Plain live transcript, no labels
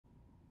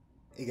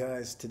Hey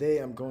guys, today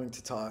I'm going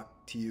to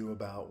talk to you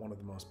about one of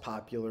the most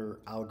popular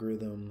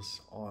algorithms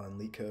on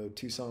LeetCode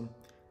Tucson.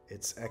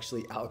 It's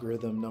actually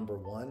algorithm number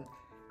one,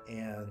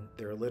 and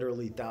there are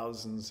literally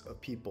thousands of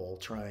people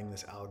trying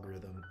this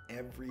algorithm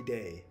every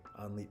day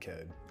on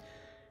LeetCode.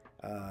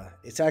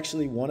 It's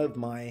actually one of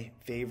my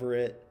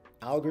favorite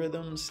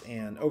algorithms,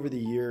 and over the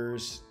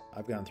years,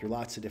 I've gone through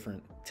lots of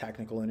different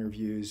technical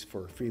interviews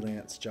for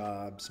freelance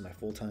jobs, my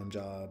full-time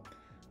job,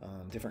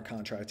 different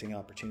contracting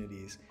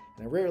opportunities.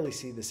 And I rarely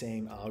see the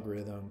same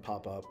algorithm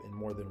pop up in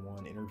more than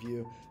one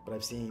interview, but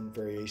I've seen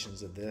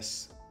variations of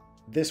this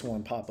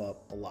one pop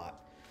up a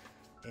lot.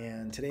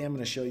 And today I'm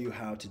going to show you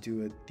how to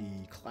do it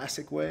the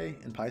classic way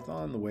in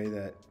Python, the way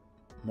that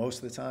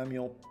most of the time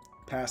you'll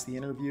pass the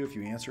interview if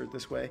you answer it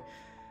this way.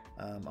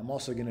 I'm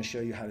also going to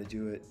show you how to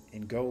do it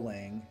in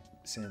Golang,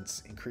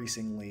 since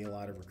increasingly a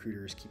lot of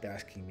recruiters keep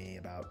asking me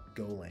about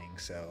Golang.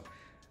 So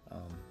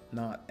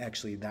not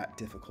actually that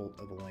difficult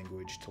of a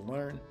language to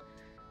learn.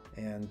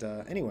 And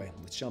anyway,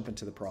 let's jump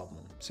into the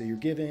problem. So you're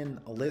given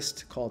a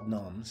list called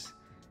nums,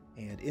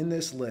 and in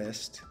this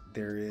list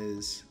there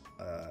is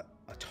a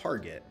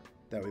target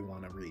that we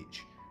want to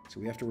reach. So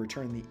we have to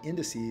return the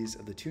indices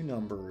of the two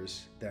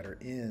numbers that are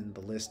in the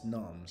list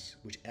nums,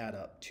 which add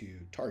up to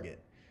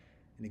target.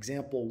 In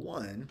example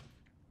 1,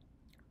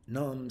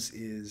 nums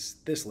is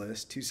this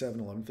list, 2, 7,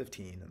 11,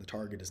 15, and the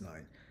target is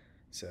 9.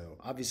 So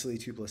obviously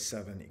 2 plus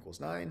 7 equals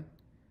 9.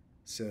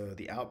 So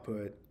the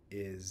output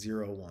is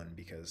 0, 1,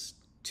 because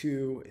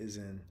 2 is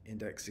in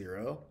index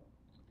 0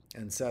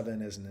 and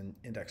 7 is in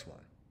index 1.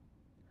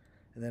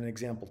 And then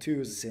example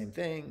 2 is the same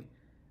thing.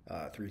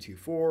 3, 2,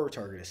 4,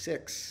 target is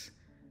 6.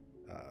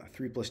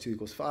 3 plus 2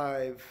 equals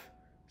 5,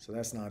 so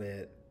that's not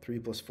it. 3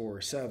 plus 4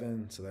 is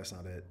 7, so that's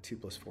not it. 2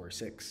 plus 4 is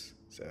 6.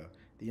 So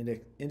the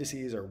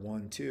indices are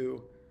 1,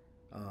 2,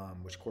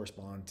 which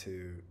correspond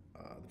to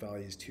the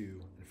values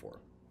 2 and 4.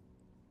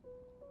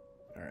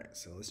 All right,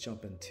 so let's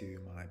jump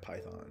into my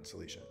Python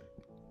solution.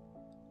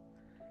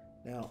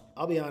 Now,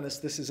 I'll be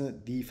honest, this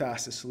isn't the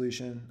fastest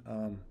solution.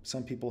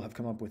 Some people have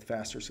come up with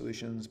faster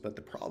solutions, but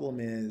the problem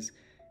is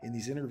in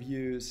these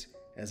interviews,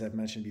 as I've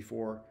mentioned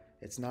before,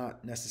 it's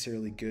not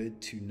necessarily good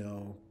to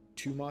know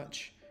too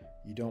much.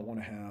 You don't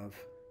want to have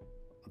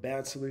a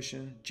bad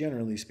solution,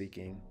 generally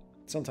speaking.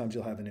 Sometimes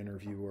you'll have an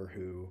interviewer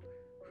who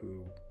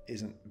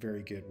isn't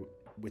very good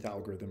with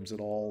algorithms at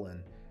all,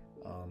 and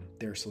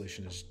their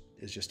solution is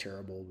just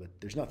terrible, but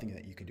there's nothing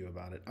that you can do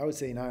about it. I would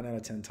say 9 out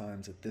of 10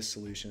 times that this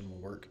solution will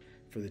work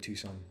for the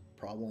Tucson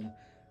problem.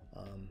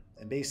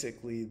 And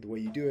basically the way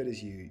you do it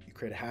is you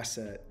create a hash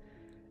set,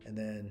 and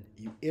then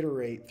you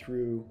iterate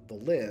through the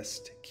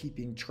list,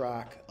 keeping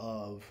track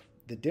of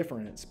the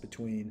difference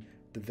between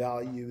the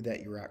value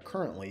that you're at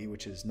currently,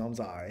 which is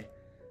nums I,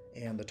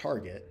 and the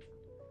target.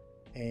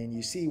 And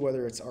you see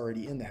whether it's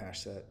already in the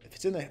hash set. If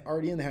it's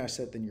already in the hash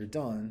set, then you're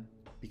done,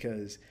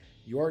 because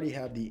you already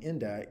have the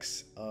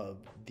index of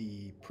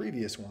the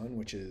previous one,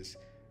 which is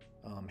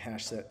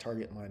hash set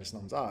target minus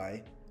nums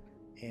I,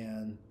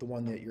 and the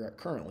one that you're at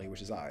currently,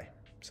 which is I.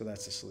 So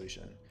that's the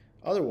solution.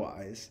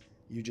 Otherwise,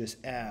 you just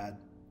add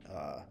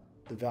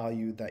the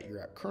value that you're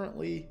at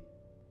currently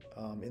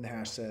in the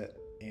hash set,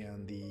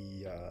 and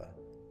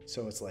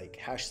so it's like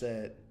hash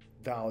set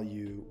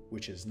value,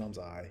 which is nums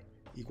I,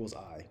 equals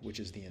I, which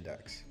is the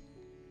index.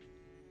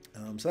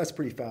 So that's a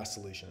pretty fast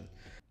solution.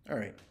 All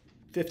right,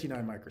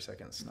 59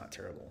 microseconds, not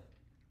terrible.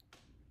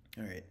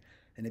 All right,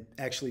 and it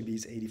actually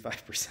beats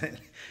 85%,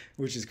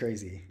 which is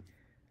crazy.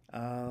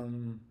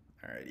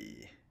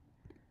 Alrighty,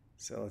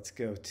 so let's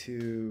go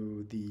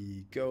to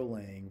the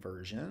Golang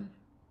version.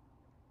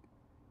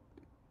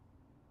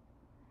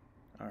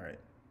 All right,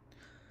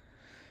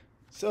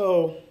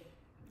 so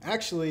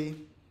actually,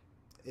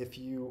 if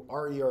you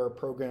already are a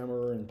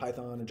programmer in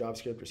Python or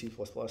JavaScript or C++,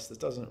 this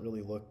doesn't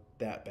really look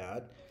that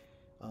bad.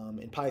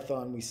 In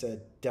Python, we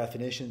said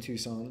definition two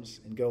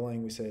sums. In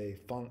Golang, we say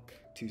func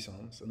two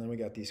sums. And then we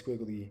got these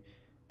squiggly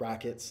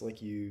brackets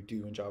like you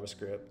do in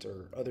JavaScript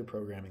or other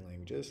programming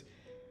languages.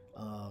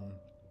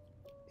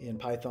 In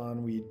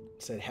Python, we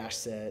said hash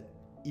set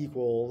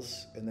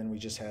equals, and then we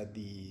just had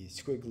the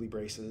squiggly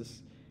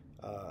braces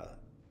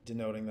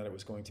denoting that it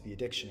was going to be a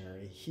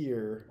dictionary.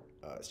 Here,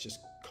 it's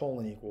just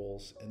colon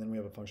equals, and then we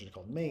have a function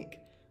called make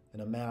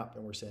and a map,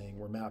 and we're saying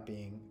we're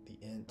mapping the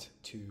int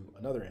to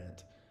another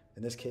int.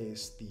 In this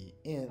case, the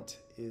int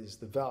is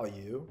the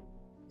value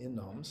in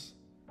nums,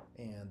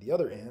 and the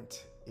other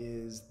int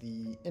is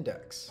the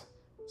index.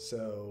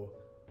 So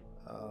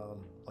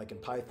like in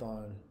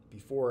Python,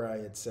 before I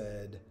had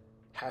said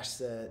hash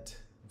set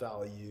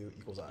value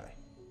equals I.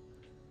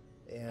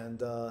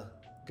 And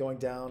going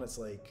down, it's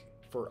like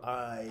for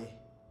I,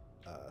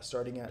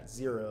 starting at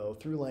 0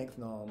 through length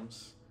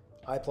nums,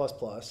 I++,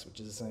 which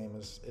is the same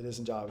as it is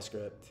in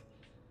JavaScript.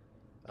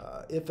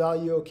 If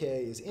value OK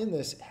is in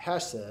this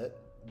hash set,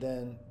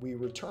 then we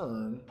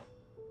return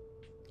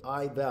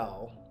I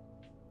val,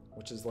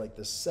 which is like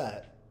the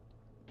set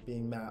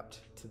being mapped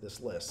to this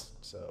list.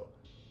 So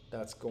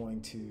that's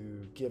going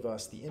to give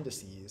us the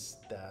indices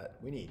that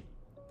we need.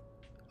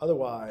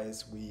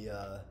 Otherwise, we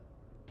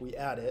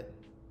add it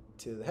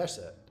to the hash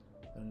set.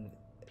 And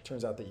it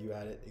turns out that you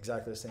add it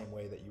exactly the same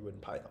way that you would in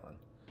Python.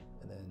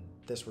 And then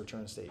this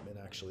return statement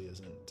actually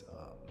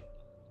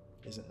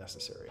isn't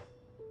necessary.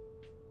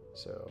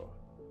 So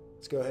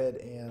let's go ahead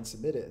and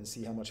submit it and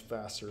see how much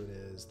faster it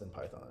is than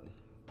Python.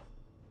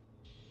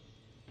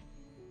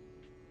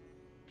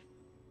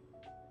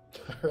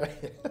 All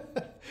right.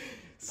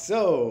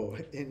 So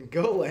in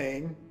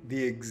Golang,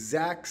 the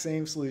exact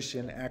same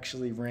solution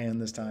actually ran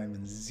this time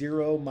in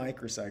 0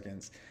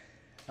 microseconds.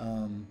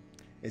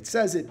 It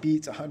says it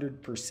beats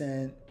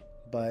 100%,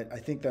 but I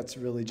think that's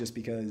really just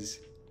because,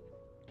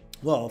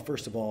 well,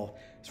 first of all,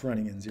 it's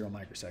running in 0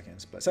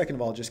 microseconds. But second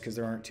of all, just because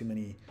there aren't too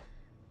many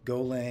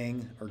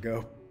Golang or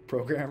Go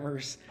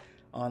programmers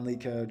on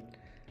LeetCode.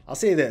 I'll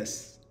say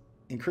this,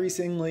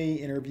 increasingly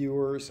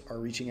interviewers are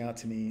reaching out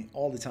to me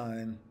all the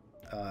time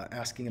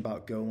asking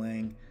about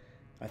Golang.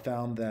 I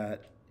found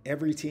that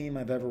every team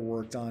I've ever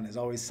worked on has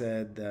always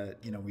said that,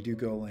 we do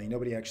Golang.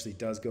 Nobody actually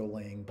does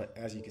Golang, but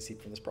as you can see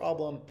from this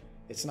problem,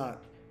 it's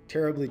not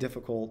terribly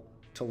difficult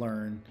to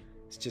learn.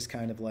 It's just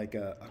kind of like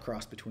a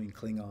cross between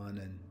Klingon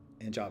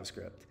and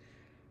JavaScript.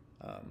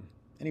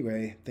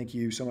 Anyway, thank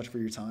you so much for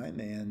your time,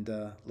 and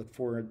look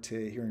forward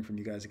to hearing from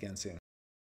you guys again soon.